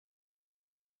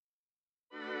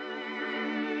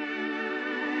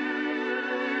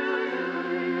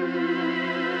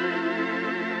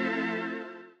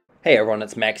Hey everyone,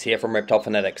 it's Max here from Reptile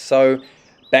Fanatics. So,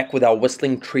 back with our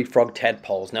whistling tree frog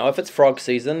tadpoles. Now, if it's frog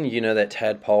season, you know that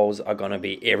tadpoles are going to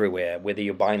be everywhere, whether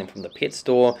you're buying them from the pet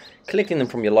store, collecting them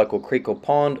from your local creek or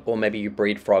pond, or maybe you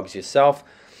breed frogs yourself.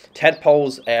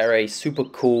 Tadpoles are a super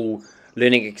cool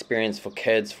learning experience for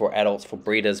kids, for adults, for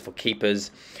breeders, for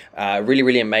keepers.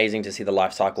 Really amazing to see the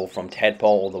life cycle from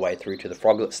tadpole all the way through to the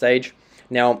froglet stage.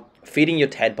 Now, feeding your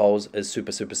tadpoles is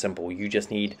super simple. You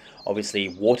just need, obviously,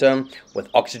 water with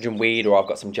oxygen weed, or I've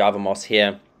got some Java moss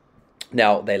here.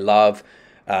 Now, they love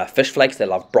fish flakes, they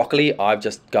love broccoli. I've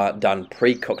just done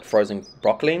pre-cooked frozen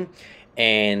broccoli,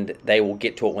 and they will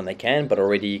get to it when they can, but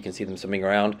already you can see them swimming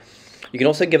around. You can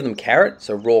also give them carrot,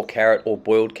 so raw carrot or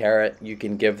boiled carrot. You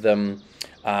can give them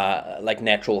like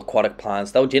natural aquatic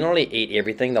plants. They'll generally eat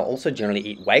everything. They'll also generally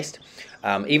eat waste.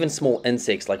 Even small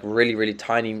insects like really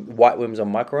tiny whiteworms or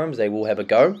microworms, they will have a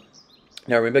go.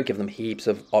 Now remember, give them heaps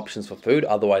of options for food,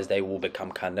 otherwise they will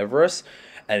become carnivorous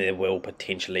and they will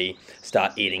potentially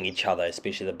start eating each other,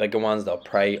 especially the bigger ones. They'll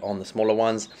prey on the smaller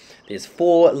ones. There's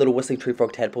 4 little whistling tree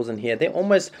frog tadpoles in here. They're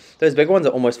almost, those bigger ones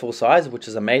are almost full size, which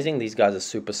is amazing. These guys are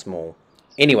super small.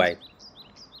 Anyway,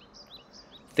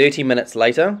 30 minutes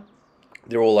later,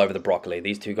 they're all over the broccoli.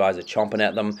 These two guys are chomping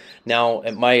at them. Now,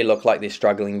 it may look like they're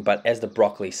struggling, but as the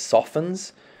broccoli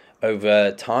softens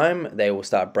over time, they will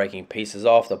start breaking pieces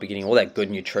off. They'll be getting all that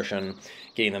good nutrition,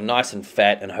 getting them nice and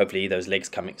fat, and hopefully those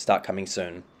legs start coming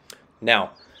soon.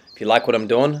 Now, if you like what I'm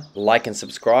doing, like and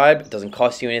subscribe. It doesn't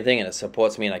cost you anything, and it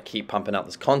supports me, and I keep pumping out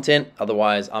this content.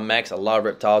 Otherwise, I'm Max. I love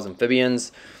reptiles,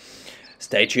 amphibians.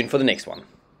 Stay tuned for the next one.